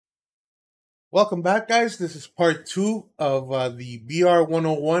Welcome back, guys. This is part two of the BR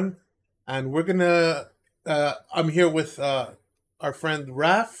 101, and I'm here with our friend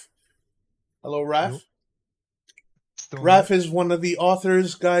Raph. Hello, Hello, Raph. still here. Raph is one of the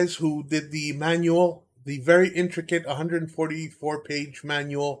authors, guys, who did the manual, the very intricate 144-page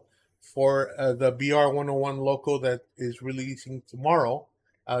manual for the BR 101 Loco that is releasing tomorrow.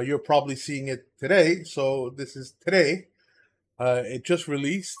 You're probably seeing it today, so this is today. It just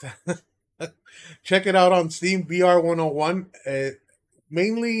released. Check it out on Steam, BR 101.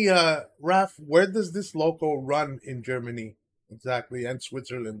 Mainly, Raph, where does this loco run in Germany exactly, and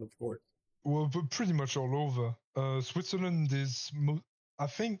Switzerland, of course? Well, pretty much all over. Switzerland is, I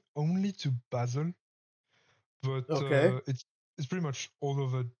think, only to Basel, but Okay, it's pretty much all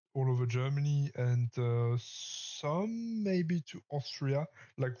over Germany and some maybe to Austria,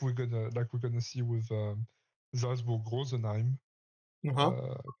 like we're gonna see with Salzburg Rosenheim. uh-huh.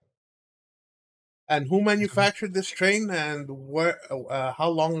 Uh, And who so this, manufactured this train, and where? How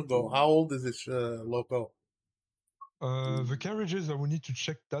long ago? How old is this loco? the carriages, I will need to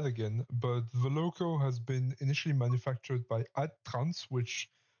check that again, but the Loco has been initially manufactured by Adtranz, which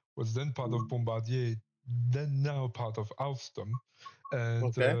was then part of Bombardier, then now part of Alstom, and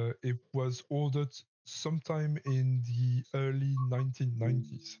Okay, it was ordered sometime in the early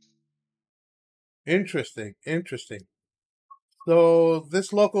 1990s. interesting, interesting. So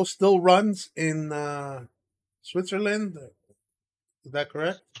this loco still runs in Switzerland. Is that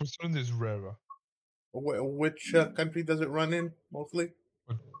correct? Switzerland is rarer, Which country does it run in mostly?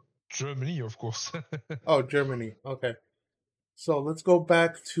 but Germany, of course. Oh, Germany. Okay. So let's go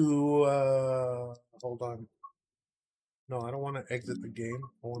back to hold on. No, I don't want to exit the game.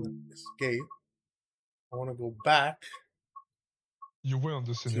 I want to escape. I want to go back You were on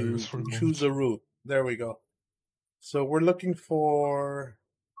the scenarios to for a choose moment. a route. There we go. So we're looking for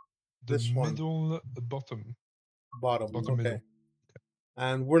The this one, middle, bottom, bottom. bottom Okay. middle.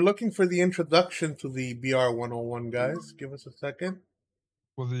 And we're looking for the introduction to the BR 101, guys. Give us a second.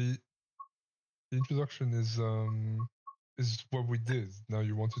 Well, the introduction is what we did. Now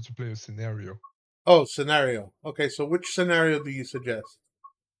you wanted to play a scenario. Oh, scenario. Okay, so which scenario do you suggest?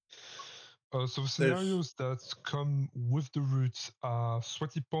 So the There's scenarios that come with the routes are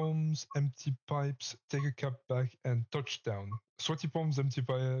sweaty palms, empty pipes, take a cab back, and touchdown. Sweaty palms, empty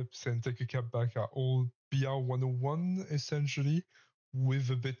pipes, and take a cab back are all BR 101 essentially, with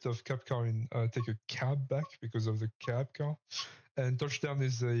a bit of cab car in take a cab back because of the cab car. And touchdown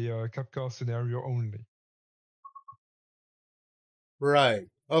is a cab car scenario only. right.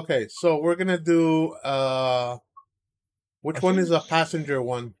 Okay, so we're gonna do I which one is think a passenger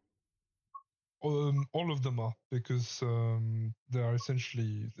one? all of them are because they are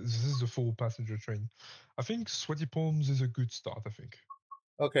essentially this is a full passenger train. I think Sweaty Palms is a good start. I think.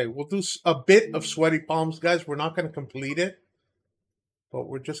 Okay, we'll do a bit of sweaty palms, guys. We're not going to complete it, but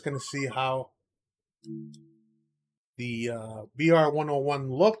we're just going to see how the BR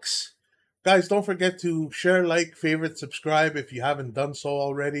 101 looks. Guys, don't forget to share, like, favorite, subscribe if you haven't done so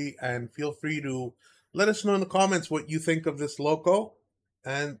already, and feel free to let us know in the comments what you think of this loco.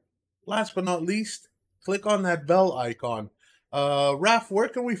 And last but not least, click on that bell icon. Raph, where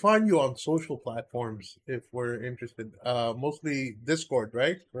can we find you on social platforms if we're interested? Mostly Discord,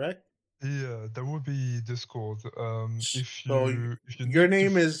 right? Correct? Yeah, that would be Discord. So If you your need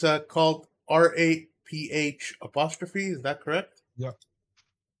to, name is called RAPH apostrophe. Is that correct? yeah,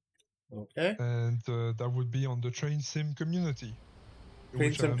 Okay. and that would be on the Train Sim community, in Train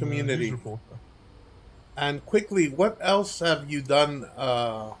which I Sim am a news community. reporter. And quickly, what else have you done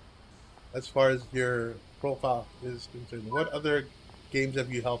as far as your profile is concerned? What other games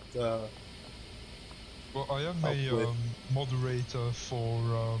have you Well, I am helped a with? moderator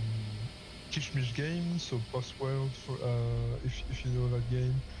for Kishmish Games, so Boss World, for if you know that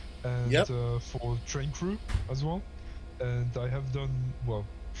game, and Yep. for Train Crew as well. And I have done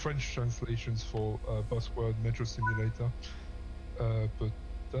French translations for Boss World Metro Simulator, but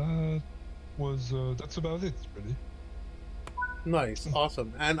that's about it really. Nice.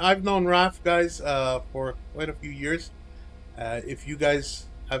 Awesome. And I've known Raph, guys, for quite a few years. If you guys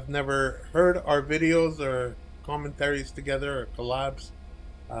have never heard our videos or commentaries together or collabs,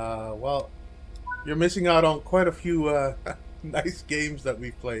 well, you're missing out on quite a few nice games that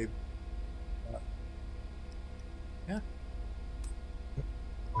we've played. Uh, yeah,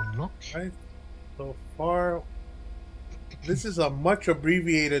 Unlock. right. So far, this is a much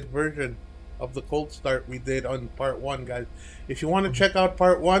abbreviated version of the cold start we did on part one, guys. If you want to Okay. check out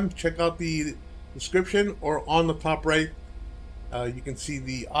part one, check out the description or on the top right. You can see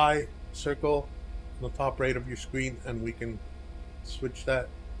the eye circle on the top right of your screen, and we can switch that.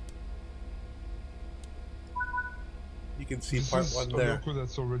 You can see This part is 1 a there. loco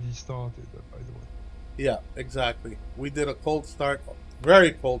that's already started, by the way. Yeah, exactly. We did a cold start,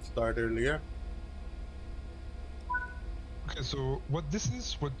 very cold start earlier. Okay, so what this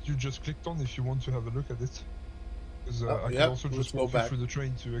is, what you just clicked on, if you want to have a look at it, because I Yep, can also let's just go walk you back. through the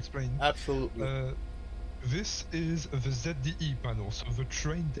train to explain. Absolutely. This is the ZDE panel, so the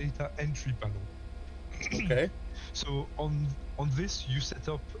train data entry panel. Okay. So on this, you set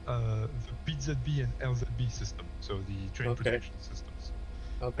up the PZB and LZB system, so the train protection systems.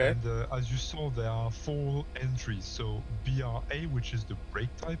 Okay. And as you saw, there are 4 entries. So BRA, which is the brake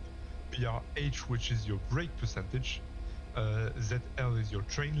type, BRH, which is your brake percentage, ZL is your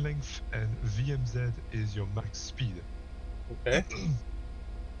train length, and VMZ is your max speed. Okay.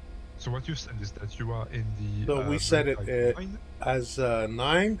 So what you said is that you are in the So we set brake it type 9 as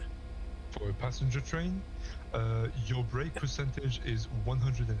 9. for a passenger train. Your brake percentage is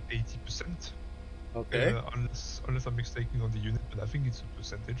 180%. Okay. Unless I'm mistaken on the unit, but I think it's a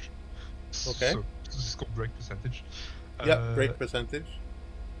percentage. Okay. So this is called brake percentage. Yep, brake percentage.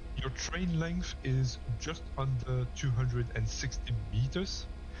 Your train length is just under 260 meters.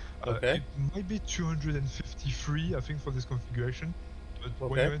 Okay. It might be 253, I think, for this configuration. But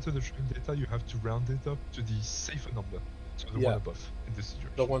when Okay. you enter the train data, you have to round it up to the safer number, so the one above in this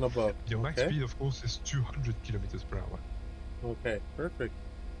situation. The one above. Your max speed, of course, is 200 kilometers per hour. Okay, perfect.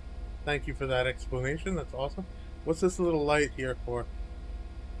 Thank you for that explanation. That's awesome. What's this little light here for?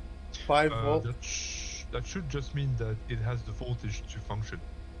 5 volt? That should just mean that it has the voltage to function.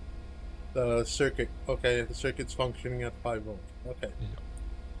 The circuit. Okay, the circuit's functioning at 5 volt. Okay. Yeah.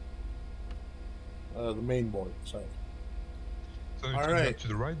 The main board, sorry. So if you turn that to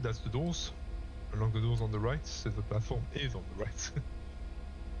the right, that's the doors. Along the doors on the right, so the platform is on the right.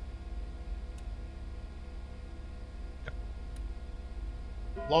 Yeah.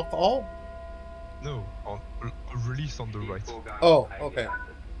 Lock all? No, on release on the right. Oh, okay.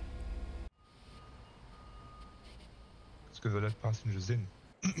 It's going to let passengers in.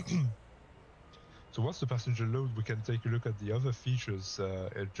 So once the passenger load, we can take a look at the other features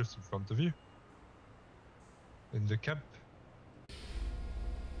just in front of you. In the cab.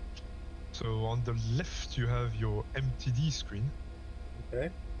 So on the left, you have your MTD screen.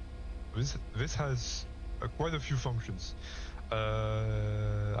 Okay. This has quite a few functions.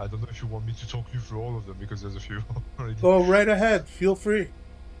 I don't know if you want me to talk you through all of them, because there's a few already. Go right ahead. Feel free.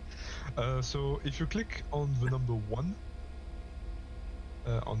 So if you click on the number 1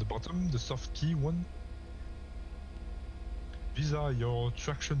 on the bottom, the soft key 1, these are your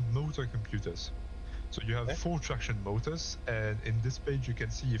traction motor computers. So you have 4 traction motors, and in this page you can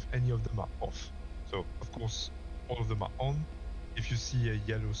see if any of them are off. So of course all of them are on. If you see a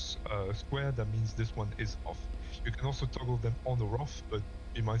yellow square, that means this one is off. You can also toggle them on or off, but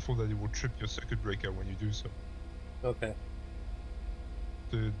be mindful that it will trip your circuit breaker when you do so. Okay.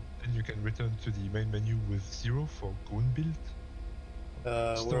 Then you can return to the main menu with 0 for Grundbild.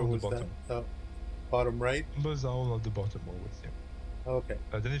 Where was that? Bottom right? Numbers are all at the bottom always, yeah. Okay.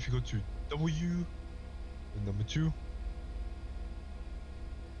 Then if you go to W, number 2.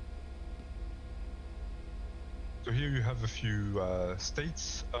 So here you have a few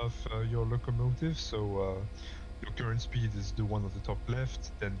states of your locomotive. So your current speed is the one on the top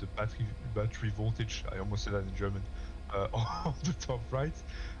left, then the battery voltage, I almost said that in German, on the top right.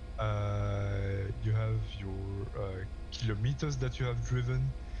 You have your kilometers that you have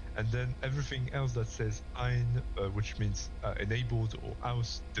driven, and then everything else that says ein, which means enabled, or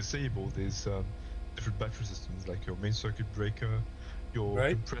aus, disabled, is different battery systems, like your main circuit breaker, your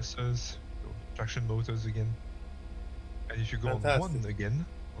compressors, your traction motors again. And if you go on 1 again,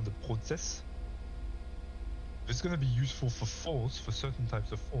 on the process, this is going to be useful for faults, for certain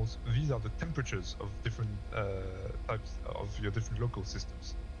types of faults. These are the temperatures of different types of your different local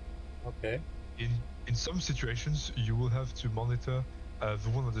systems. Okay. In some situations, you will have to monitor the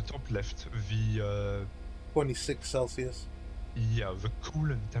one on the top left, the 26 Celsius. Yeah, the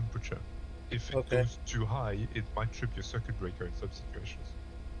coolant temperature. If it goes too high, it might trip your circuit breaker in some situations.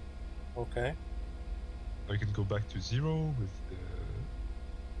 Okay. Now you can go back to 0 with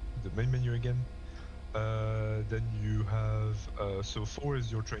the main menu again. Then you have so 4 is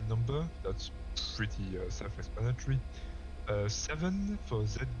your train number. That's pretty self-explanatory. 7 for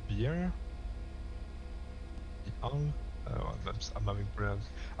ZBR. I'm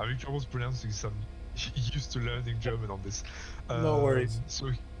having troubles pronouncing some. Used to learning German on this. No worries.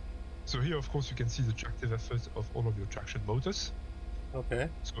 So here, of course, you can see the tractive effort of all of your traction motors. Okay.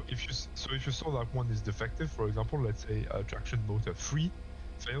 So if you saw that one is defective, for example, let's say traction motor 3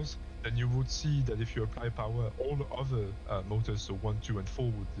 fails, then you would see that if you apply power, all the other motors, so 1, 2, and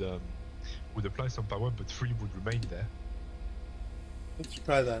 4 would apply some power, but 3 would remain there. Let's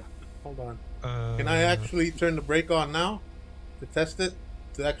try that. Hold on. Can I actually turn the brake on now to test it?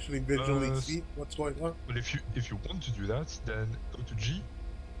 To actually visually see what's going on? But if you want to do that, then go to G.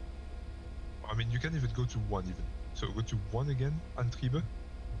 I mean, you can even go to 1 even. So go to 1 again, Antriebe.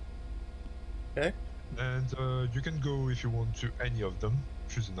 Okay. And you can go, if you want, to any of them.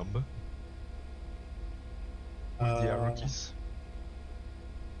 Choose a number. With the arrow keys.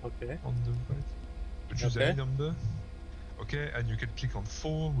 Okay. On the right. So choose any number. Okay, and you can click on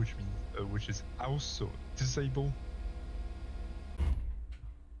 4, which means which is Aus, so disable.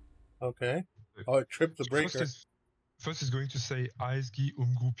 Okay. Oh, it tripped the breaker. First is going to say ASG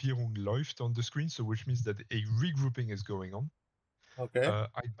Umgruppierung läuft on the screen, so which means that a regrouping is going on. Okay.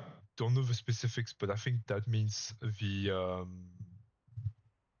 I don't know the specifics, but I think that means the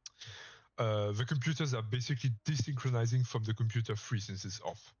computers are basically desynchronizing from the computer 3 since it's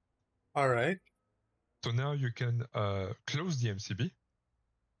off. All right. So now you can close the MCB.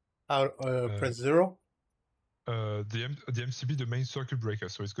 Press 0? The MCB, the main circuit breaker,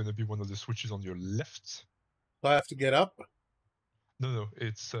 so it's going to be one of the switches on your left. So I have to get up? No,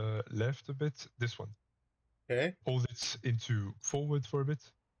 it's left a bit, this one. Okay. Hold it into forward for a bit.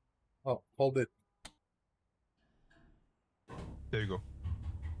 Oh, hold it. There you go.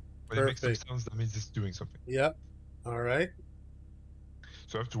 When Perfect. it makes some sounds, that means it's doing something. Yep. All right.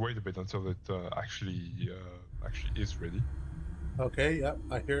 So I have to wait a bit until it actually is ready. Okay, yep,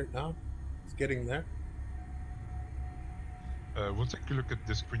 I hear it now. It's getting there. We'll take a look at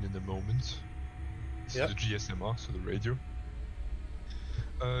the screen in a moment. This is the GSMR, so the radio.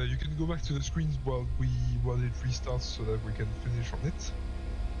 You can go back to the screens while it restarts so that we can finish on it.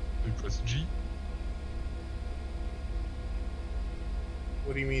 We press G.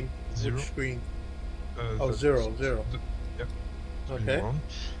 What do you mean? 0. Which screen? Oh, 0. Yep. Okay.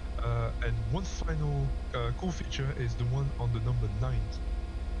 And one final cool feature is the one on the number 9.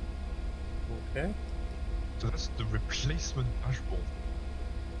 Okay. So that's the replacement dashboard.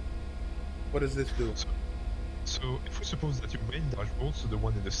 What does this do? So if we suppose that your main dashboard, so the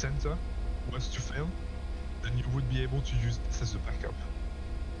one in the center, was to fail, then you would be able to use this as a backup.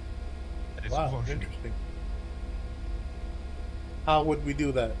 And it's wow, interesting. How would we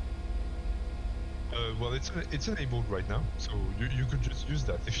do that? Well, it's enabled right now, so you could just use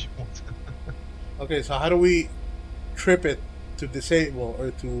that if you want. Okay, so how do we trip it to disable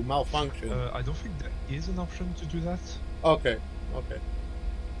or to malfunction? I don't think there is an option to do that. Okay.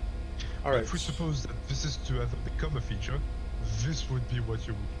 All right. If we suppose that this is to ever become a feature, this would be what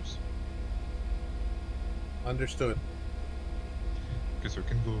you would use. Understood. Okay, so you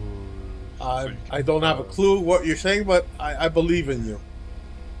can go... I don't have a clue what you're saying, but I believe in you.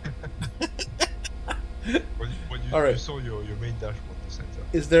 All right. You saw your main dashboard in the center.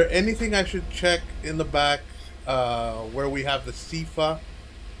 Is there anything I should check in the back where we have the CIFA?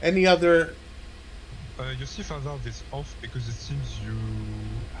 Any other... Your CIFA valve is off because it seems you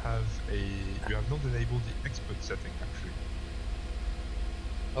have not enabled the expert setting actually.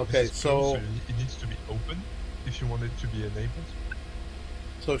 Okay, so it needs to be open if you want it to be enabled.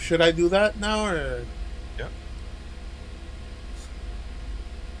 So should I do that now or? Yeah.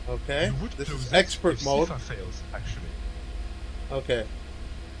 Okay. This is expert mode. CIFA fails actually. Okay.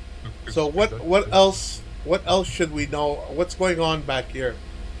 So what else should we know? What's going on back here?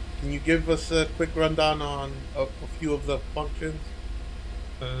 Can you give us a quick rundown on a few of the functions?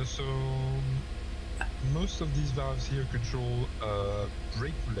 So most of these valves here control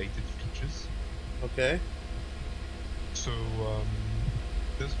brake-related features. Okay. So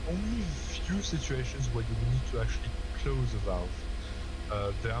there's only few situations where you will need to actually close a valve.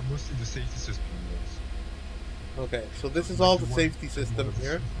 They are mostly the safety system ones. Okay, so this is all the safety system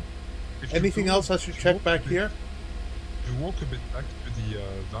here. Anything else I should check back here? You walk a bit back to the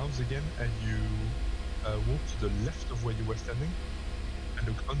valves again, and you walk to the left of where you were standing, and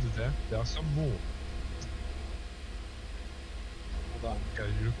look under there. There are some more. Hold on. Okay,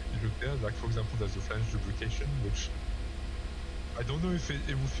 you look there. Like for example, there's the flange lubrication, which I don't know if it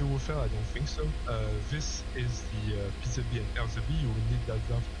will fail. I don't think so. This is the PZB and LZB. You will need that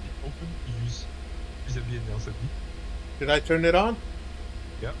valve to be open to use PZB and LZB. Did I turn it on?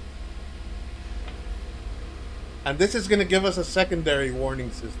 Yeah. And this is going to give us a secondary warning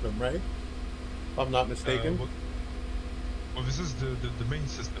system, right? If I'm not mistaken. Well, this is the main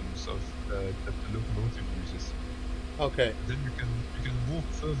systems of that the locomotive uses. Okay. Then you can walk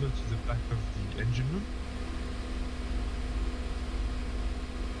further to the back of the engine room.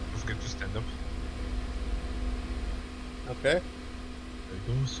 Don't forget to stand up. Okay. There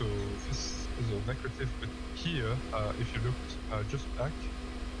you go. So this is all decorative, but here, if you look just back,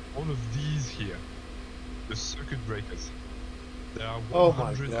 all of these here, the circuit breakers. There are Oh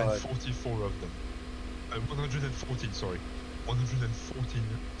my God. 144 of them. 114, sorry. 114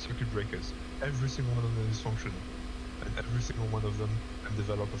 circuit breakers. Every single one of them is functional. And every single one of them can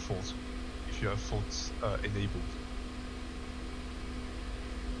develop a fault if you have faults enabled.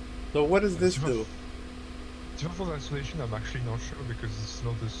 So what does this do? For isolation, I'm actually not sure because it's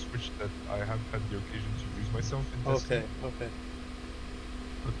not a switch that I have had the occasion to use myself in testing. Okay.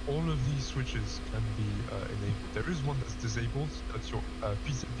 But all of these switches can be enabled. There is one that's disabled, that's your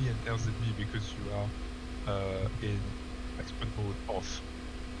PZB and LZB because you are in expert mode off.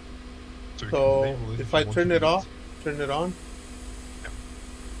 So if I turn it off, turn it on? Yeah.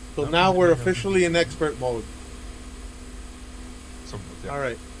 So now we're officially in expert mode. Somewhat, yeah.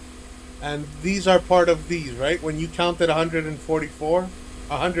 Alright. And these are part of these, right? When you counted 144?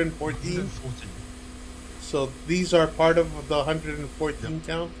 114? So these are part of the 114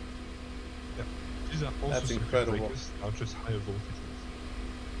 count? Yeah. These are also That's incredible. Breakers, are just higher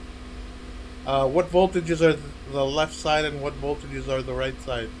voltages. What voltages are the left side and what voltages are the right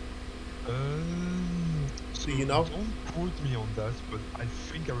side? So do you know? Don't quote me on that, but I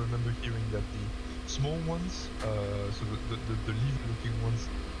think I remember hearing that the small ones, so the lever-looking ones,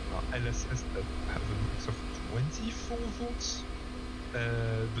 are LSS that have a max of 24 volts.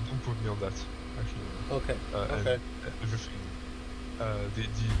 But don't quote me on that, actually. Okay. And everything. The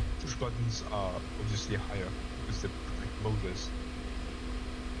push buttons are obviously higher because they protect motors.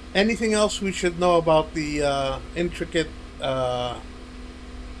 Anything else we should know about the intricate,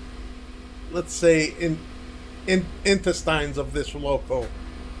 let's say, intestines of this Loco?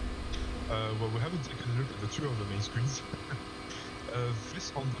 Well, we haven't taken a look at the two of the main screens.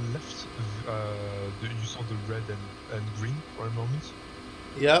 This on the left, you saw the red and green for a moment.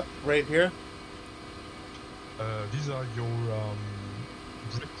 Yep, right here. These are your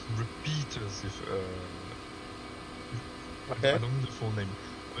repeaters. Okay. I don't know the full name,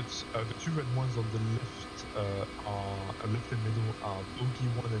 but the two red ones on the left are left and middle are bogey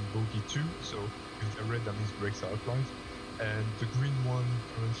 1 and bogey 2. So if they're red, that means brakes are applied. And the green one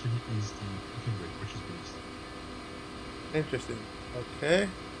currently is the parking brake, which is released. Interesting. Okay.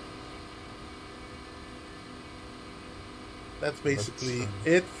 That's basically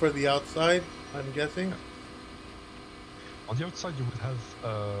it for the outside, I'm guessing. Yeah. On the outside, you would have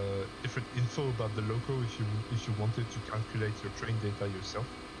different info about the Loco if you wanted to calculate your train data yourself.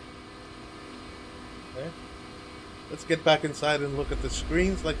 Okay. Let's get back inside and look at the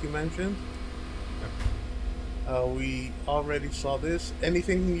screens, like you mentioned. Yeah. We already saw this.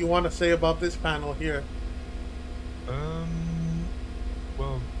 Anything you want to say about this panel here?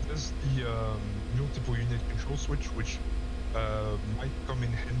 Well, there's the multiple unit control switch, which might come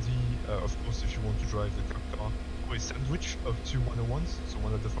in handy, of course, if you want to drive the car or a sandwich of two 101s, so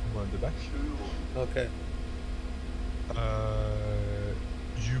one at the front, one at the back. Okay.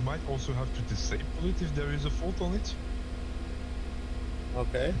 You might also have to disable it if there is a fault on it.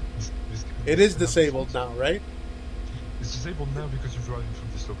 Okay. It is disabled now, right? It's disabled now because you're driving from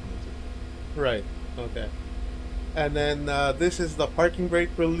this locomotive. Right. Okay. And then this is the parking brake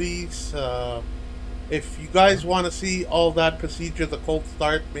release. If you guys want to see all that procedure, the cold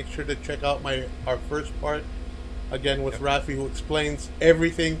start, make sure to check out our first part. Again with Raph, who explains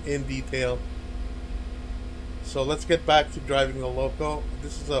everything in detail. So let's get back to driving the Loco.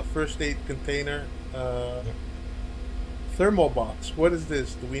 This is a first aid container. Thermal box. What is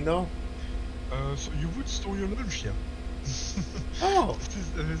this? Do we know? So you would store your lunch here. Oh!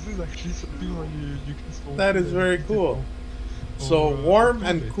 This is actually something where you can store. That is very cool. So warm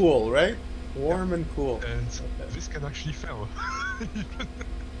and cool, right? Warm and cool. And this can actually fail.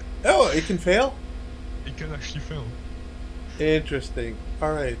 Oh, it can fail? It can actually fail. Interesting.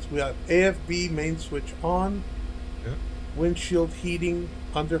 Alright, so we have AFB main switch on. Yeah. Windshield heating,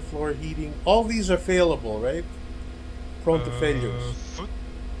 underfloor heating. All these are failable, right? Prone to failures. Foot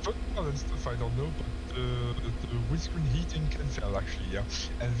and stuff I don't know, but the windscreen heating can fail actually, yeah.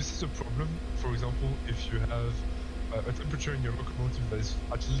 And this is a problem, for example, if you have a temperature in your locomotive that is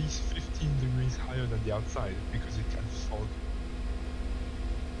at least 15 degrees higher than the outside, because it can fog.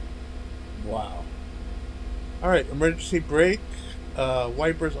 Wow. Alright, emergency brake,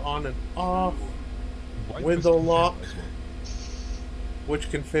 wipers on and off, window lock, which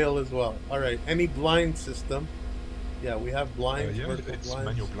can fail as well. Alright, any blind system. Yeah, we have blinds, vertical it's blinds.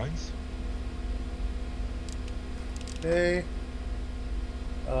 manual blinds. Okay.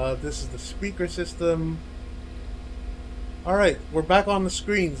 This is the speaker system. Alright, we're back on the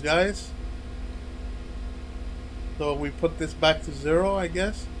screens, guys. So we put this back to 0, I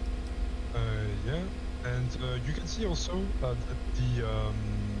guess? Yeah, and you can see also that the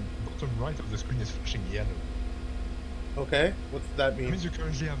bottom right of the screen is flashing yellow. Okay, what's that That mean? means you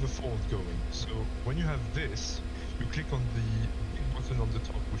currently have a fault going. So when you have this, you click on the big button on the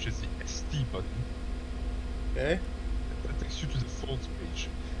top, which is the ST button. Okay. That takes you to the fault page.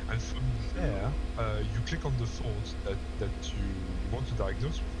 And from there, you click on the fault that you want to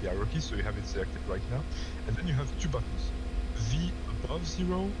diagnose with the arrow key, so you have it selected right now. And then you have two buttons, V above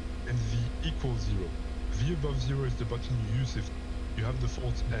 0 and V equals 0. V above 0 is the button you use if you have the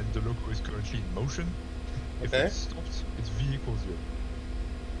fault and the loco is currently in motion. If Okay. it's stopped, it's V equals 0.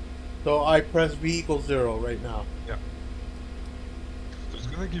 So I press V equals 0 right now. Yeah. So it's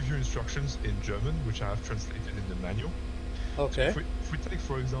going to give you instructions in German, which I have translated in the manual. Okay. So if we take,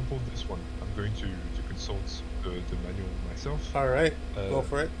 for example, this one, I'm going to consult the manual myself. All right. Go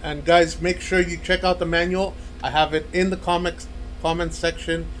for it. And guys, make sure you check out the manual. I have it in the comment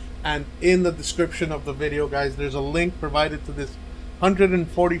section and in the description of the video, guys. There's a link provided to this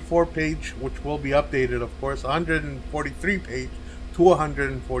 144 page, which will be updated, of course, 143 page to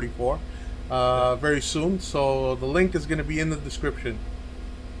 144 very soon. So the link is going to be in the description.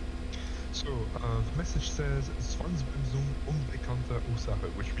 So the message says Zwangsbremsung unbekannter Ursache,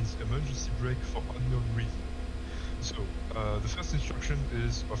 which means emergency brake for unknown reason. So the first instruction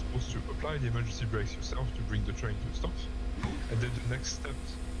is, of course, to apply the emergency brakes yourself to bring the train to a stop. And then the next step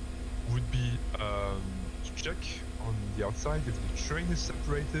would be to check on the outside if the train is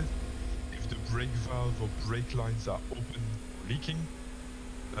separated, if the brake valve or brake lines are open or leaking,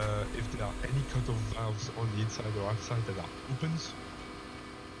 if there are any cut-off valves on the inside or outside that are opened.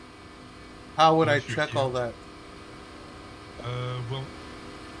 How would I check all that? Well,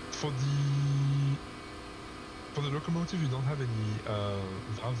 for the locomotive, you don't have any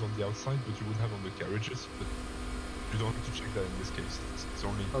valves on the outside, but you would have on the carriages. But you don't have to check that in this case. It's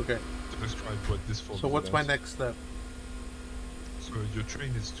only okay to describe what this fault is. So what's my next step? So your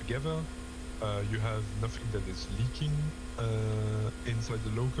train is together. You have nothing that is leaking inside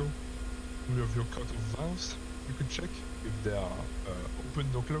the loco. You have your cut-off valves. You could check if they are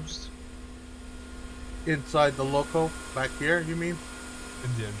opened or closed. Inside the loco, back here, you mean?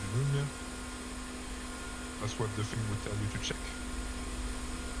 In the engine room, yeah. That's what the thing would tell you to check.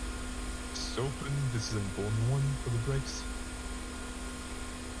 It's open. This is an important one for the brakes.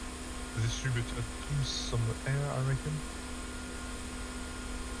 The distributor pumps some air, I reckon.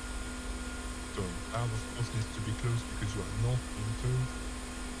 So valve of course needs to be closed because you are not being towed.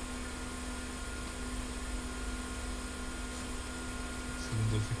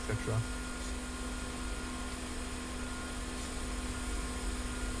 Cylinders, etc.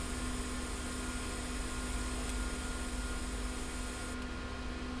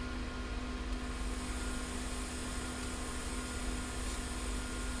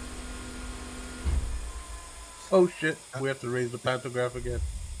 Oh shit, we have to raise the pantograph again.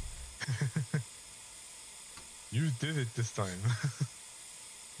 You did it this time.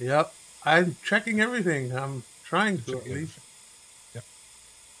 Yep, I'm checking everything. I'm trying to at least. Yeah.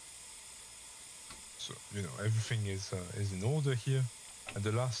 So, you know, everything is in order here. And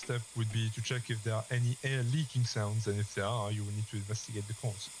the last step would be to check if there are any air leaking sounds, and if there are, you will need to investigate the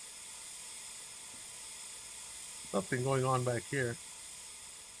cause. Something going on back here.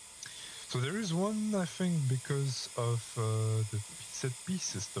 So there is one, I think, because of the PZB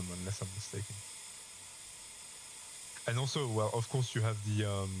system, unless I'm mistaken. And also, well, of course, you have the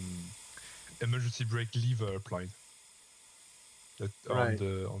emergency brake lever applied. That right.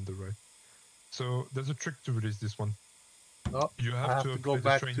 on the right. So there's a trick to release this one. Oh, You have, I have to go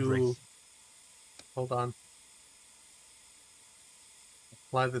back to. brakes. Hold on.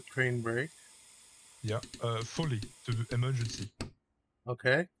 Apply the train brake. Yeah, fully to emergency.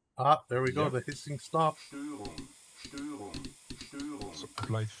 Okay. Ah, there we go. The hissing stopped. So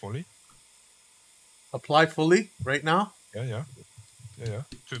apply it fully. Apply fully right now. Yeah.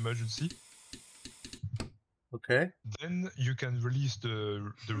 To emergency. Okay. Then you can release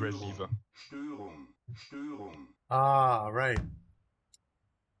the red lever. Ah, right.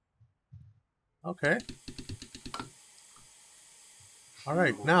 Okay. All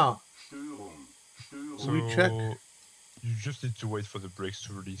right. Now, so we check. You just need to wait for the brakes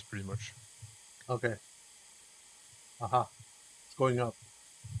to release, pretty much. Okay. Aha. It's going up.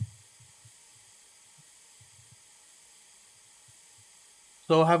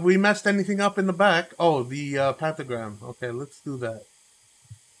 So have we messed anything up in the back? Oh, the pantograph. Okay, let's do that.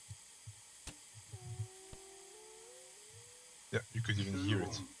 Yeah, you could even hear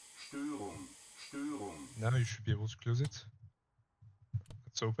it. Now you should be able to close it.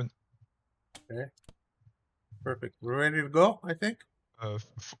 It's open. Okay. Perfect. We're ready to go, I think?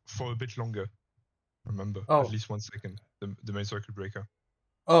 For a bit longer. Remember, at least 1 second. The main circuit breaker.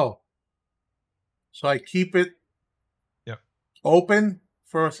 Oh. So I keep it Open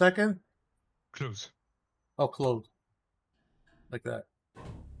for a second. Close. Oh, close. Like that.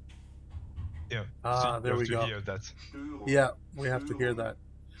 Yeah. Ah, See, there you we have to go. hear that. Yeah, we have to hear that.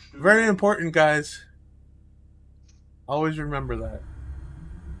 Very important, guys. Always remember that.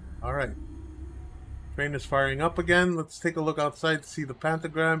 All right. Train is firing up again. Let's take a look outside to see the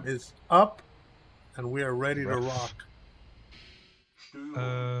pentagram is up, and we are ready to rock.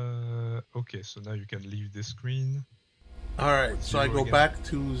 Okay, so now you can leave this screen. All right, so I go again. back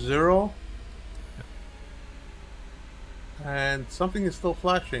to 0. And something is still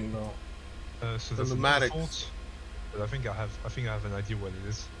flashing though. So The that's pneumatics. fault, but I think I have an idea what it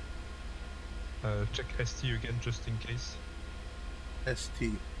is. Check ST again just in case.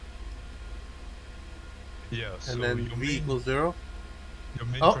 ST. Yeah. So And then your V main, equals 0. Your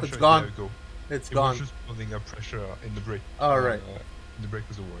main Oh, pressure, it's gone. There you go. It's it gone. was just building up pressure in the brake. All right. The brake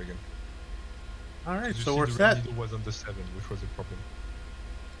was over again. All right, So so we're the set. red needle was under 7, which was a problem.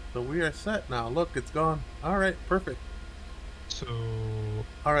 So we are set now. Look, it's gone. All right, perfect. So.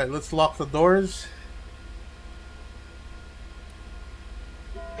 All right, let's lock the doors.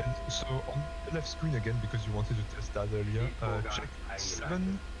 And so on the left screen again, because you wanted to test that earlier, check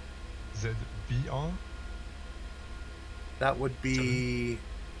 7 ZBR. That would be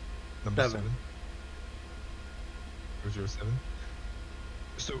number 7. 007.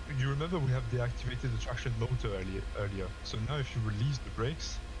 So you remember we have deactivated the traction motor earlier. So now if you release the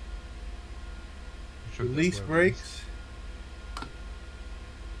brakes, release brakes,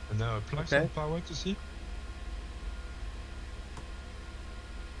 and now apply some power to see.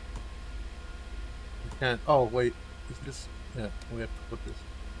 You can't. Oh wait, is this? Yeah, we have to put this.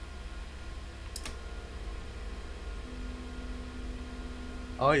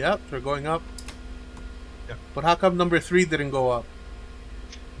 Oh yeah, they're going up. Yeah. But how come number 3 didn't go up?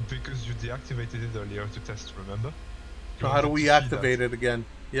 Because you deactivated it earlier to test, remember? So how do we activate it again?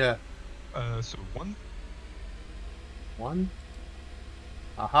 Yeah. So 1. 1.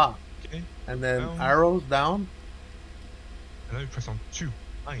 Aha. Okay. And then down. arrows down. And now you press on 2,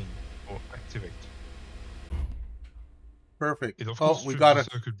 9, or activate. Perfect. It of course we got a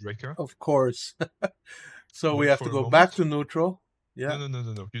circuit breaker. Of course. So we Wait have for to a go moment. back to neutral. Yeah.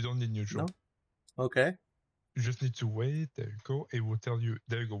 No. You don't need neutral. No? Okay. You just need to wait. There you go. It will tell you.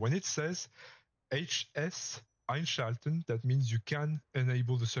 There you go. When it says HS einschalten, that means you can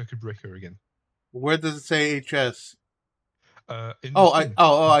enable the circuit breaker again. Where does it say HS? In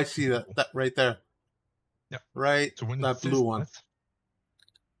I see that. That right there. Yeah. Right. So when that blue one.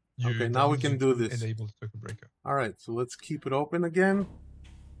 Okay, now we can do this. Enable the circuit breaker. All right. So let's keep it open again.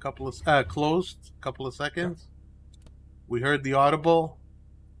 Closed. Couple of seconds. Yeah. We heard the audible.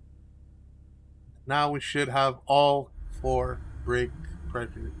 Now we should have all 4 brake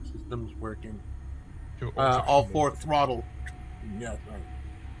pressure systems working. All 4 throttle. Yeah, right.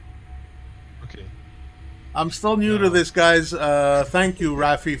 Okay. I'm still new to this, guys. Thank you,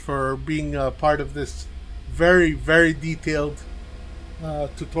 Rafi, for being a part of this very, very detailed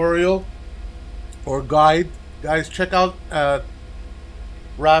tutorial or guide. Guys, check out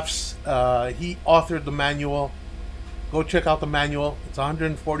Raph's. He authored the manual. Go check out the manual. It's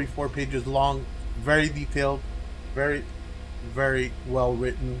 144 pages long. Very detailed, very, very well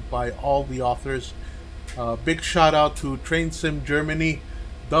written by all the authors. Big shout out to Train Sim Germany,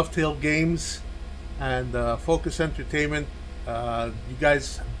 Dovetail Games, and Focus Entertainment. You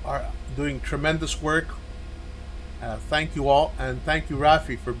guys are doing tremendous work. Thank you all, and thank you,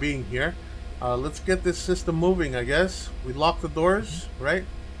 Rafi, for being here. Let's get this system moving, I guess. We lock the doors, right?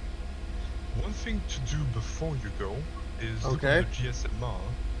 One thing to do before you go is look at the GSMR.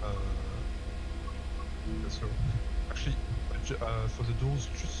 So actually, for the doors,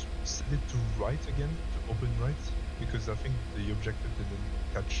 just set it to right again, to open right, because I think the objective didn't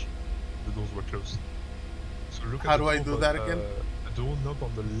catch. The doors were closed. So look How at do I do that again? The door knob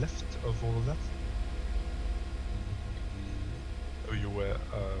on the left of all of that. Oh, you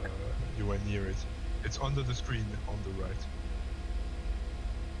were near it. It's under the screen on the right.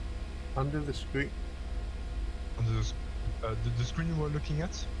 Under the screen. Under the screen you were looking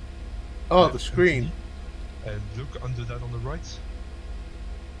at. Oh, the screen. And look under that on the right.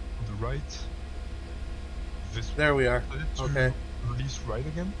 On the right. This. There we are. Okay. Release right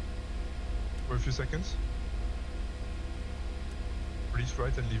again. For a few seconds. Release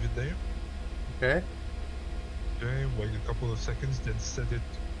right and leave it there. Okay. Okay, wait a couple of seconds, then set it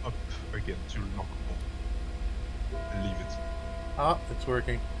up again to lock on. And leave it. Ah, it's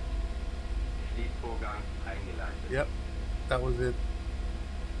working. Yep, that was it.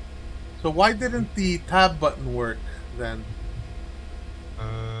 So why didn't the tab button work then?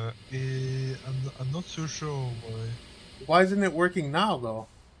 I'm not so sure why. Why isn't it working now, though?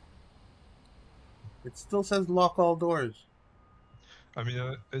 It still says lock all doors. I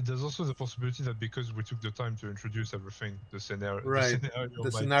mean, there's also the possibility that because we took the time to introduce everything, the scenario Right. the The might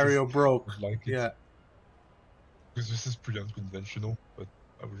just scenario broke. not like it. Yeah. Because this is pretty unconventional, but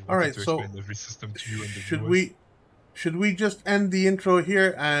I would All wanted right. to So explain every system to you and the should viewers. we just end the intro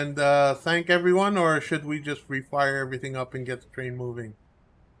here and thank everyone, or should we just refire everything up and get the train moving?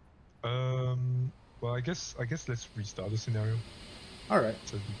 Well, I guess let's restart the scenario. All right.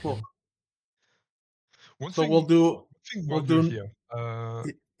 So we Cool. can. One So thing we'll while you're do. here,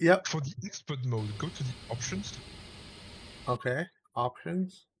 Yep. for the expert mode, go to the options, Okay.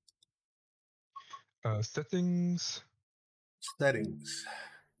 Options. settings, Settings.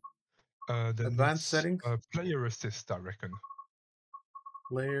 then Advanced it's settings. player assist, I reckon.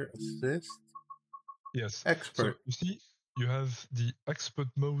 Player assist. Yes. So Expert. you see, you have the expert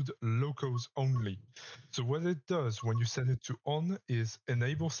mode locos only. So what it does when you set it to on is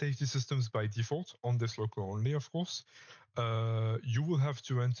enable safety systems by default on this loco only, of course. You will have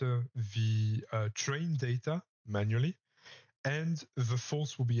to enter the train data manually, and the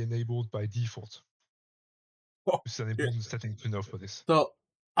false will be enabled by default. Oh, It's an yeah. important setting to know for this. So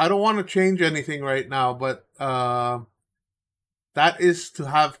I don't want to change anything right now, but that is to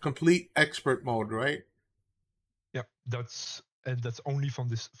have complete expert mode, right? Yeah, that's only for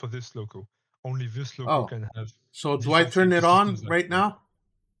this loco. Only this loco Oh, can have. so do I Default turn it safety on systems right activated.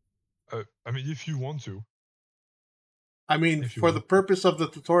 now? I mean, if you want to. I mean, If you for the want. purpose of the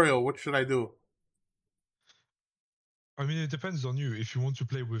tutorial, what should I do? I mean, it depends on you. If you want to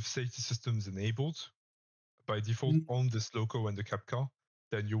play with safety systems enabled by default on this loco and the cap car,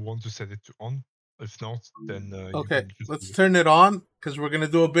 then you want to set it to on. If not, then you Okay, can just let's do turn it on because we're going to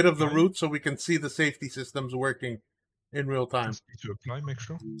do a bit of the apply. route so we can see the safety systems working in real time. Just need to apply, make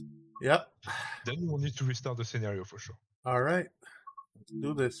sure. Yep. Then you will need to restart the scenario for sure. All right. Let's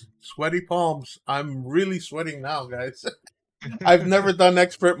do this. Sweaty palms. I'm really sweating now, guys. I've never done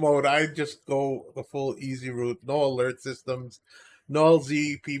expert mode. I just go the full easy route. No alert systems, no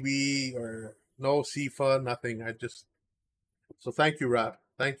LZPB or no CIFA, nothing. So thank you, Raph.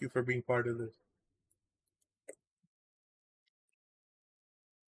 Thank you for being part of this.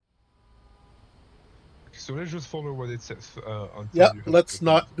 Okay, so let's just follow what it says until Yep, you have. let's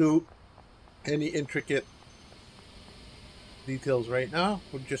not do any intricate details right now.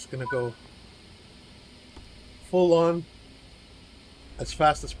 We're just gonna go full on as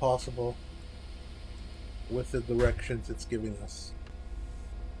fast as possible with the directions it's giving us.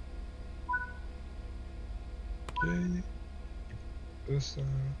 Okay. This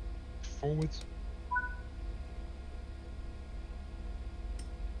forward.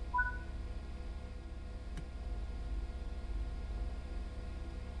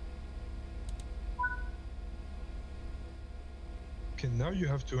 Okay, now you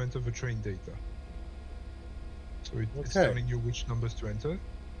have to enter the train data. So it's telling you which numbers to enter.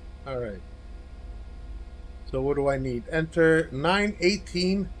 All right. So what do I need? Enter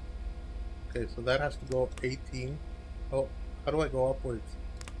 918. Okay, so that has to go 18. Oh, how do I go upwards?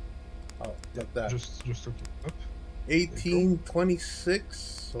 Oh, like that. Just look up. 1826.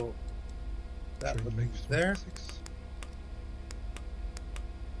 So that would be there.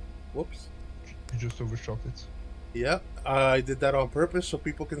 Whoops. You just overshot it. Yep, I did that on purpose so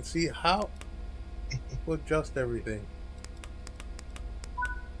people can see how to adjust everything.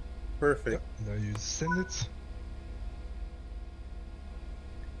 Perfect. Yep. Now you send it.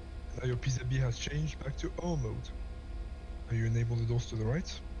 Now your PZB has changed back to O mode. Now you enable the doors to the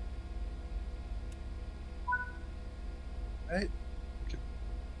right. Right. Okay.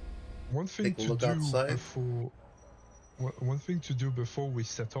 One thing to do before we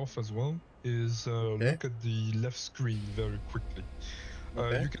set off as well is look at the left screen very quickly.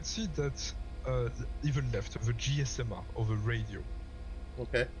 You can see that even left of the GSMR of a radio.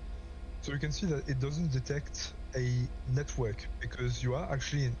 Okay. So you can see that it doesn't detect a network because you are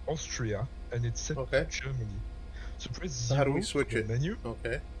actually in Austria and it's set to Germany. So press 0 how do we switch it? Menu.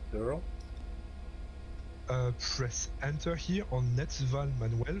 Okay, 0. Press enter here on Netzwahl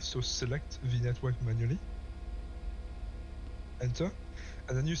manuel, so select the network manually. Enter.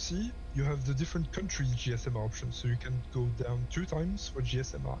 And then you see you have the different country GSMR options. So you can go down 2 times for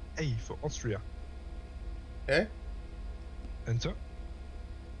GSMR A for Austria. Okay. Enter.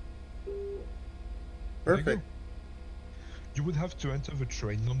 Perfect. You would have to enter the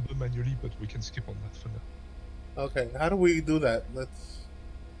train number manually, but we can skip on that for now. Okay, how do we do that? Let's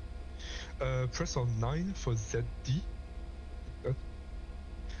press on 9 for ZD.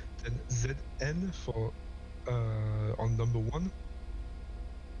 Then ZN for on number 1.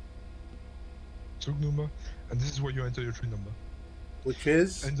 Zug number, and this is where you enter your train number. Which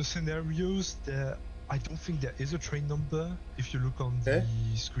is? And the scenarios there, I don't think there is a train number. If you look on the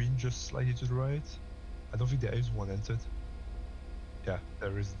screen just slightly to the right, I don't think there is one entered. Yeah,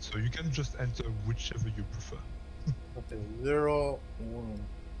 there isn't. So you can just enter whichever you prefer. Okay, 0, 1.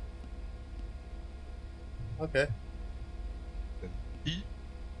 Okay. Then E.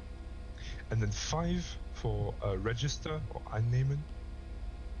 And then 5 for register or annehmen.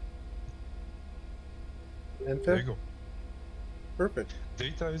 Enter. There you go. Perfect.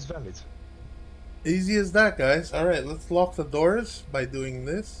 Data is valid. Easy as that, guys. All right, let's lock the doors by doing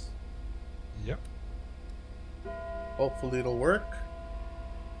this. Yep. Hopefully it'll work.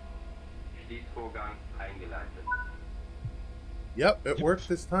 Schließvorgang eingeleitet. Yep, it worked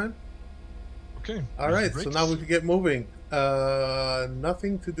this time. Okay. All right, so now we can get moving.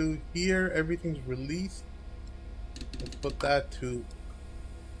 Nothing to do here. Everything's released. Let's put that to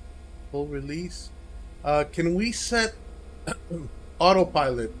full release. Can we set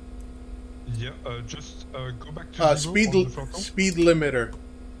autopilot? Yeah, just go back to speed limiter.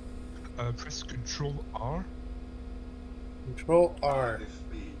 Press Control R. Control R.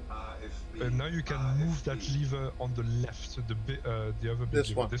 And now you can move that lever on the left, the other big This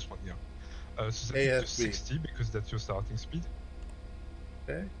lever, one. this one, yeah. So set it to 60 because that's your starting speed.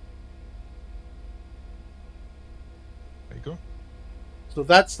 Okay. There you go. So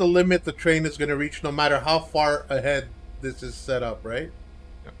that's the limit the train is going to reach no matter how far ahead this is set up, right?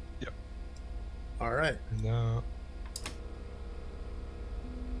 Yep. Yep. All right. And now...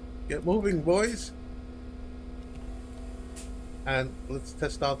 Get moving, boys. And let's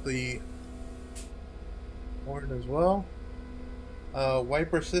test out the horn as well.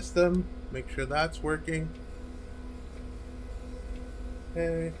 Wiper system. Make sure that's working.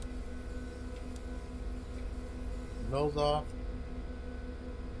 Okay. Nose off.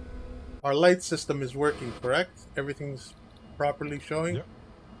 Our light system is working, correct? Everything's properly showing? Yep.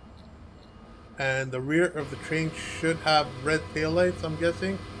 And the rear of the train should have red taillights, I'm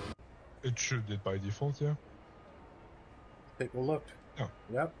guessing? It should be by default, yeah. Take a look. Yeah.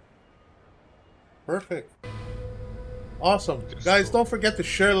 Yep. Perfect. Awesome. Guys, don't forget to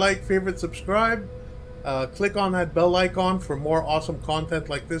share, like, favorite, subscribe. Click on that bell icon for more awesome content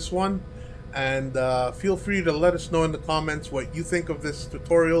like this one. And feel free to let us know in the comments what you think of this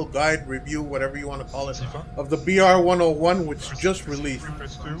tutorial, guide, review, whatever you want to call it, of the BR101, which just released.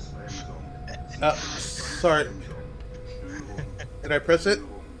 Sorry. Did I press it?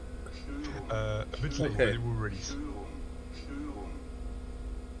 A bit late, but it will release.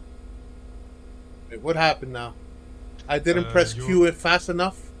 Wait, what happened now? I didn't press Q fast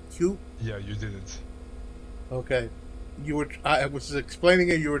enough? Q? Yeah, you didn't. Okay. You were. I was explaining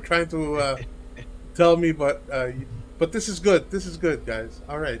it. You were trying to tell me, but this is good. This is good, guys.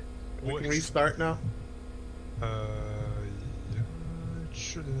 All right, we can restart now. Yeah, it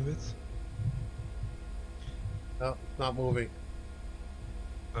should have it. No, it's not moving.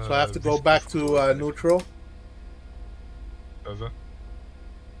 So I have to go back to neutral. Over.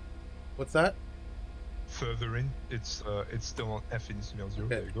 What's that? Further in, it's still on F in signal 0.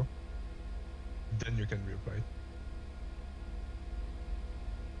 Okay. There you go. Then you can reapply.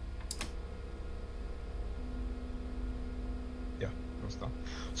 Yeah, no start.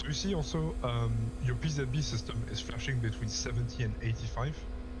 So you see also your PZB system is flashing between 70 and 85.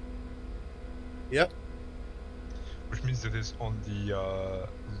 Yep. Which means that it's on the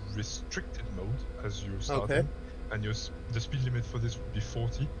restricted mode as you're starting. Okay. And the speed limit for this would be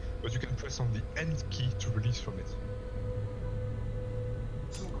 40, but you can press on the end key to release from it.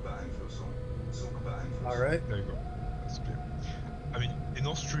 Alright. There you go. That's clear. I mean, in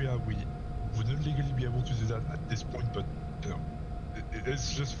Austria, we wouldn't legally be able to do that at this point, but, you know,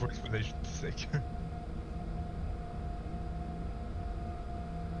 it's just for explanation's sake.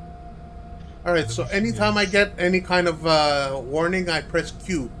 Alright, so anytime I get any kind of warning, I press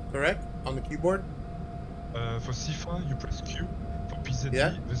Q, correct? On the keyboard? For CIFA, you press Q. For PZB,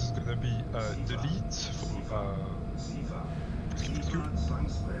 yeah. This is gonna be delete. For Q.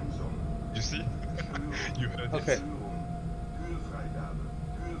 You see? You heard okay. it.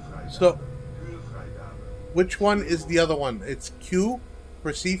 So, which one is the other one? It's Q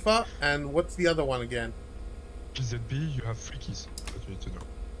for CIFA, and what's the other one again? PZB, you have 3 keys that you need to know.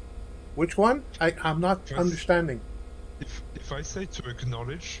 Which one? I'm not understanding. If I say to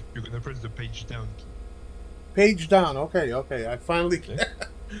acknowledge, you're gonna press the page down key. Page down. Okay. I finally. Okay.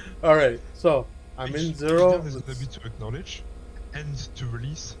 All right. So I'm in 0. Page down is gonna be to acknowledge, and to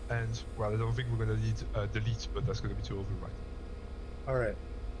release, and well, I don't think we're gonna need delete, but that's gonna be to override. All right.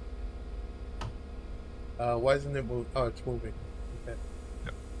 Why isn't it moving? Oh, it's moving. Okay.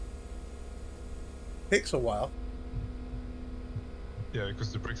 Yeah. takes a while. Yeah,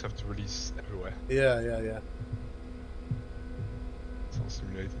 because the brakes have to release everywhere. Yeah. It's all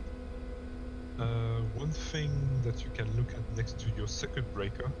simulated. One thing that you can look at next to your circuit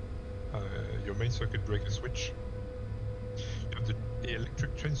breaker, your main circuit breaker switch, you have the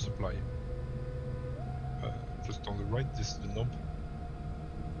electric train supply. Just on the right, this is the knob.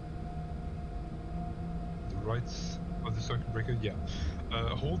 The right of the circuit breaker, yeah.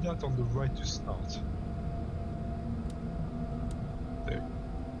 Hold that on the right to start. There.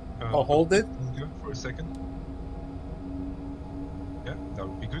 Hold it? For a second. Yeah, that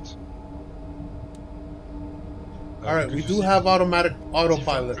would be good. Alright, we do have automatic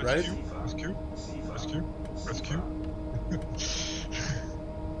autopilot, right? Rescue.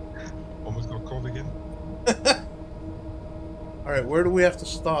 Almost got called again. Alright, where do we have to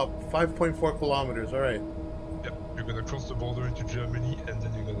stop? 5.4 kilometers, alright. Yep, you're gonna cross the border into Germany and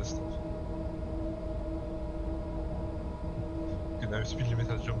then you're gonna stop. Okay, now speed limit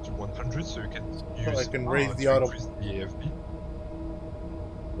has jumped to 100, so you can use I can raise the auto. Increase the AFB.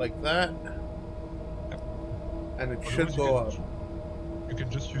 Like that. Yep. And it Otherwise should go up. You can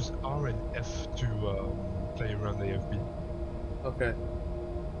just use R and F to play around the AFB. Okay.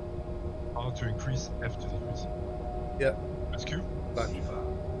 R to increase, F to decrease. Yep. Rescue. Gotcha.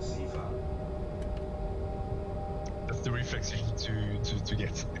 That's the reflex you need to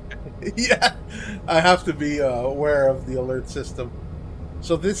get. Yeah, I have to be aware of the alert system.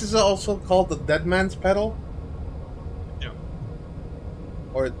 So this is also called the dead man's pedal? Yeah.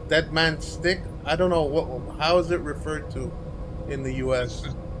 Or dead man's stick? I don't know how is it referred to in the US.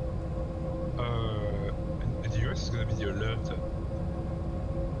 In the US, it's gonna be the alert.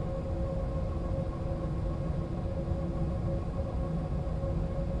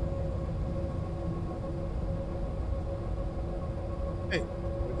 Hey,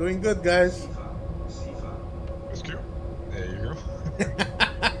 we're doing good, guys. Rescue. There you go.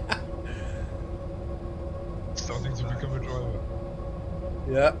 Starting to become a driver.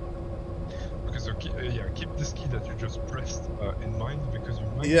 Yeah. Okay, so keep this key that you just pressed in mind because you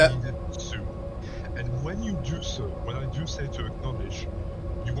might need it soon. And when you do so, when I do say to acknowledge,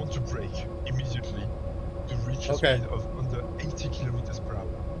 you want to brake immediately to reach a speed of under 80 kilometers per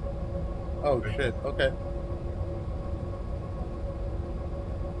hour. Oh shit, okay.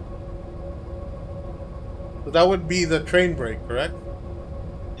 So that would be the train brake, correct?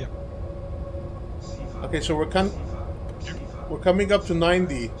 Yeah. Okay, so we're coming up to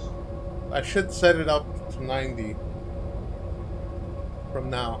 90. I should set it up to 90 from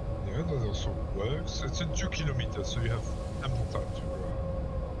now. Yeah, that also works. It's in 2 kilometers, so you have ample time to do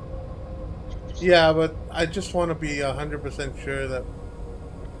yeah, but I just want to be 100% sure that...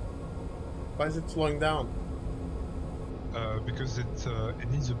 Why is it slowing down? Because it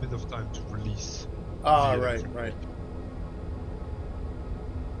needs a bit of time to release. Ah, right.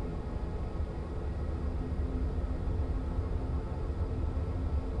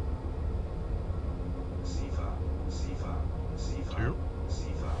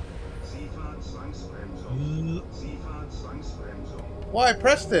 Why I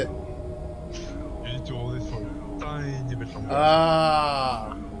pressed it? You need to hold it for a tiny bit longer.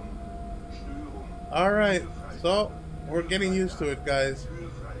 Ah. Alright, so we're getting used to it, guys.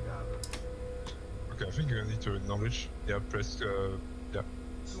 Okay, I think you're gonna need to acknowledge. Yeah, press,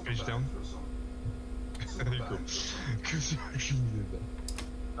 page down. There you go. Because you actually needed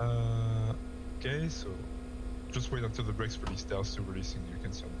that. Okay, so just wait until the brakes release. They are still releasing, you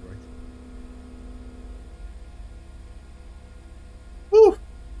can see on the right. Woo!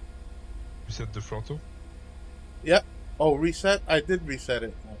 Reset the throttle. Yep. Oh, reset? I did reset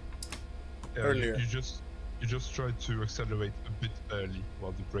it earlier. You just tried to accelerate a bit early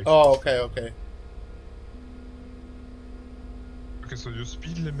while the brakes. Oh, okay. Okay, so your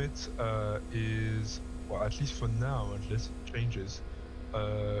speed limit is, well, at least for now, unless it changes,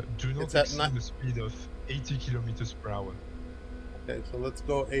 do not exceed the speed of 80 kilometers per hour. Okay, so let's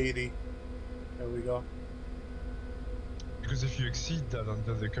go 80. There we go. Because if you exceed that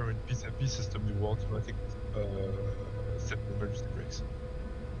under the current PCP system, you will automatically set emergency brakes.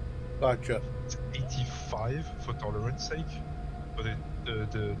 Gotcha. It's 85 for tolerance sake, but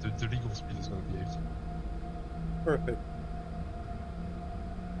the legal speed is going to be 80. Perfect.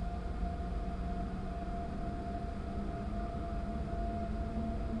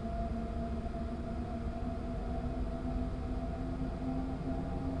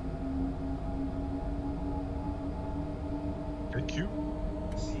 Okay, Q.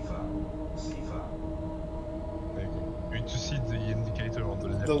 There you go. You need to see the indicator on the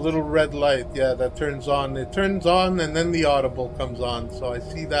left. The little red light, yeah, that turns on. It turns on and then the audible comes on. So I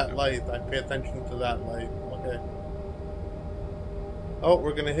see that light. I pay attention to that light. Okay. Oh,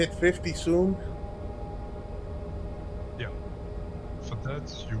 we're gonna hit 50 soon. Yeah. For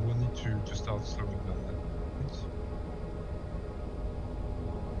that, you will need to start slowing down that.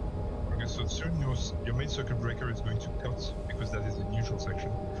 Okay, so soon your main circuit breaker is going to cut because that is a neutral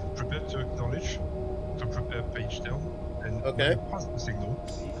section. Prepare to acknowledge, to prepare page down, and Okay. when you pass the signal,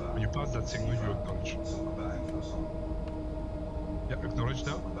 when you pass that signal, you acknowledge. Yeah, acknowledge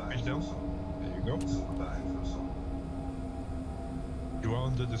now, page down. There you go. You are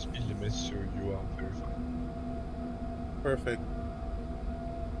under the speed limit, so you are verified. Perfect.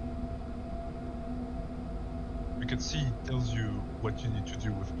 You can see it tells you what you need to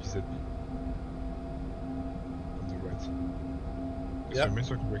do with PZB. On the right. Okay, so your main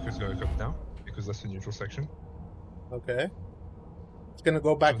circuit breaker is going to cut now, because that's the neutral section. Okay. It's gonna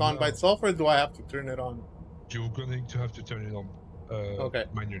go back So on by now- itself, or do I have to turn it on? You're going to have to turn it on Okay.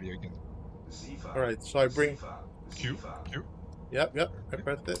 manually again. All right. So I bring. Q. Yep. I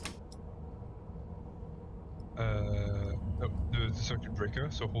pressed it. No, the circuit breaker,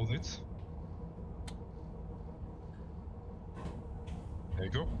 so hold it. There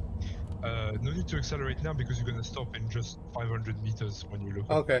you go. No need to accelerate now because you're going to stop in just 500 meters when you look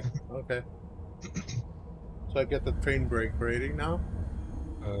up. Okay. Okay. So I get the train brake rating now.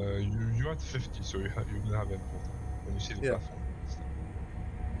 You're at 50, so you're going to have it when you see the Yeah. platform.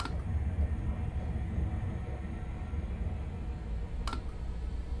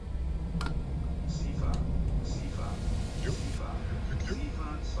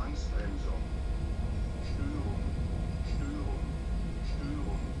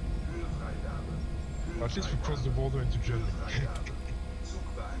 At least we crossed the border into Germany.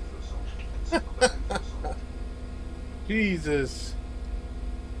 Jesus.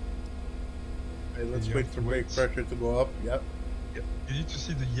 Okay, let's You wait have for to brake wait. pressure to go up. Yep. Yeah. You need to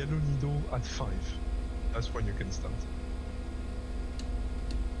see the yellow needle at 5. That's when you can start.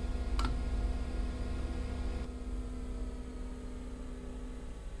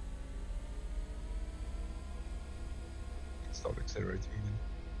 Start accelerating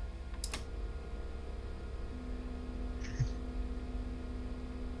again.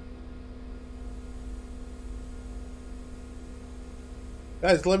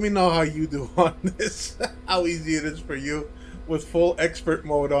 Guys, let me know how you do on this. How easy it is for you with full expert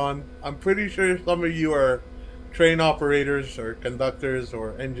mode on. I'm pretty sure some of you are train operators or conductors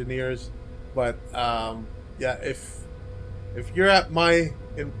or engineers, but yeah, if you're at my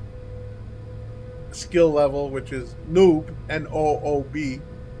skill level, which is noob NOOB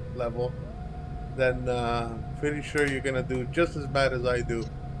level, then pretty sure you're gonna do just as bad as I do.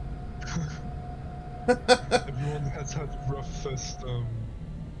 Everyone has had rough first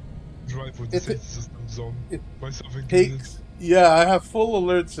drive with the It- safety systems on. it Myself included. Yeah, I have full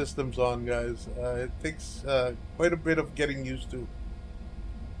alert systems on, guys. It takes quite a bit of getting used to.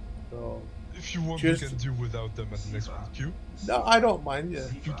 So If you want, Just- we can do without them at the next one. Q. no, I don't mind. Yeah.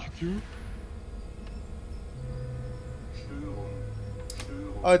 Q.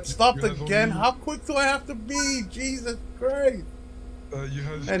 Oh, it stopped You have again. only- How quick do I have to be? Jesus Christ! You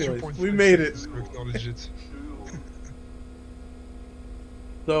have Anyways, 2.5 we made it. seconds to acknowledge it.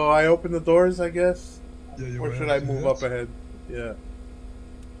 So I open the doors, I guess, Yeah, you or might should have I to do move that. up ahead? Yeah.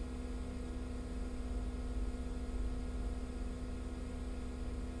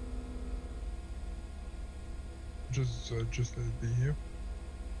 Just let it be here.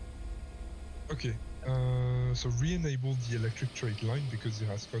 Okay. So re-enable the electric straight line because it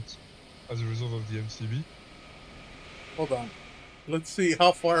has cut as a result of the MCB. Hold on. Let's see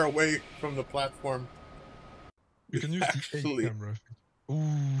how far away from the platform. You can use the Actually. A camera.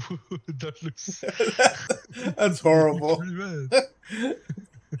 Ooh, that looks. That's horrible. Pretty bad.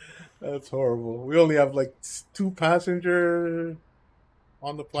 That's horrible. We only have like 2 passengers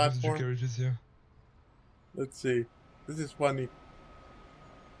on the Passenger platform. carriages, yeah. Let's see. This is funny.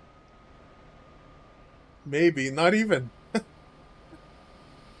 Maybe, not even.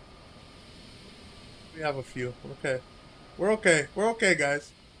 We have a few. Okay. We're okay. We're okay,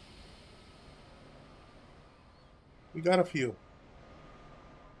 guys. We got a few.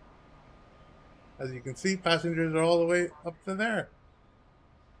 As you can see, passengers are all the way up to there.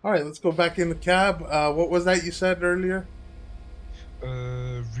 All right, let's go back in the cab. What was that you said earlier?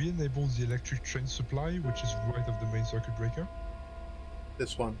 Re-enable the electric train supply, which is right of the main circuit breaker.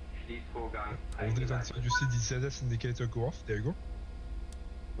 This one. Schließvorgang Hold it until eingeleitet. you see the ZS indicator go off. There you go.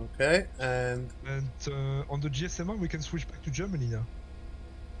 Okay, and And on the GSMR, we can switch back to Germany now.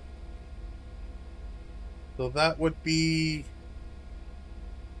 So that would be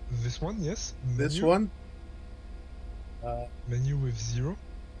This one, yes. this Menu. one. Menu with 0.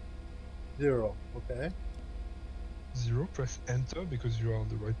 0. Okay. 0. Press enter because you are on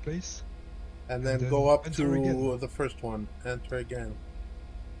the right place. And then go up enter to again. the first one. Enter again.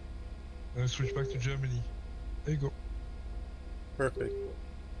 Now switch back to Germany. There you go. Perfect.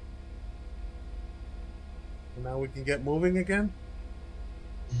 And now we can get moving again.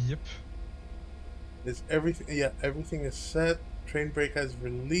 Yep. Is everything? Yeah, everything is set. Train brake has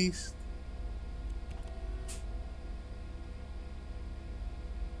released.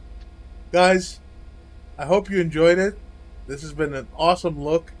 Guys, I hope you enjoyed it. This has been an awesome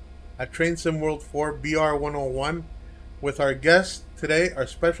look at Train Sim World 4 BR101 with our guest today, our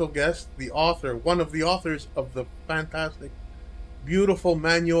special guest, the author, one of the authors of the fantastic, beautiful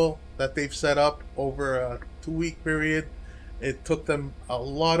manual that they've set up over a 2-week period. It took them a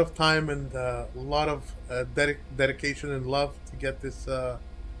lot of time and a lot of dedication and love to get this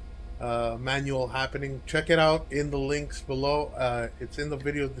manual happening. Check it out in the links below. It's in the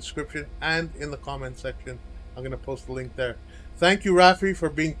video description and in the comment section. I'm going to post the link there. Thank you, Rafi, for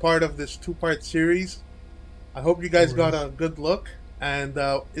being part of this 2-part series. I hope you guys got a good look. And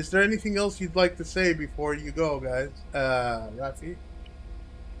is there anything else you'd like to say before you go, guys? Rafi?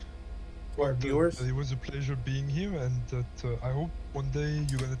 To our viewers? It was a pleasure being here, and that I hope one day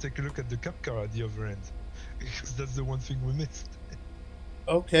you're going to take a look at the cap car at the other end. Because that's the one thing we missed.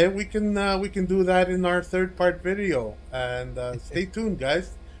 Okay, we can do that in our 3rd-part video. And stay tuned,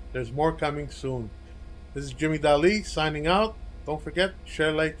 guys. There's more coming soon. This is Jimmy Dali signing out. Don't forget,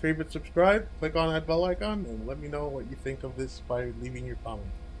 share, like, favorite, subscribe. Click on that bell icon and let me know what you think of this by leaving your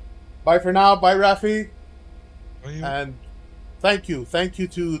comment. Bye for now. Bye, Rafi. And thank you. Thank you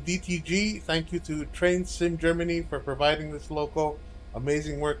to DTG. Thank you to Train Sim Germany for providing this loco.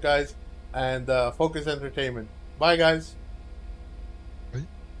 Amazing work, guys. And Focus Entertainment. Bye, guys. Bye.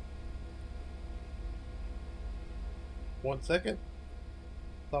 1 second.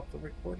 Stop the recording.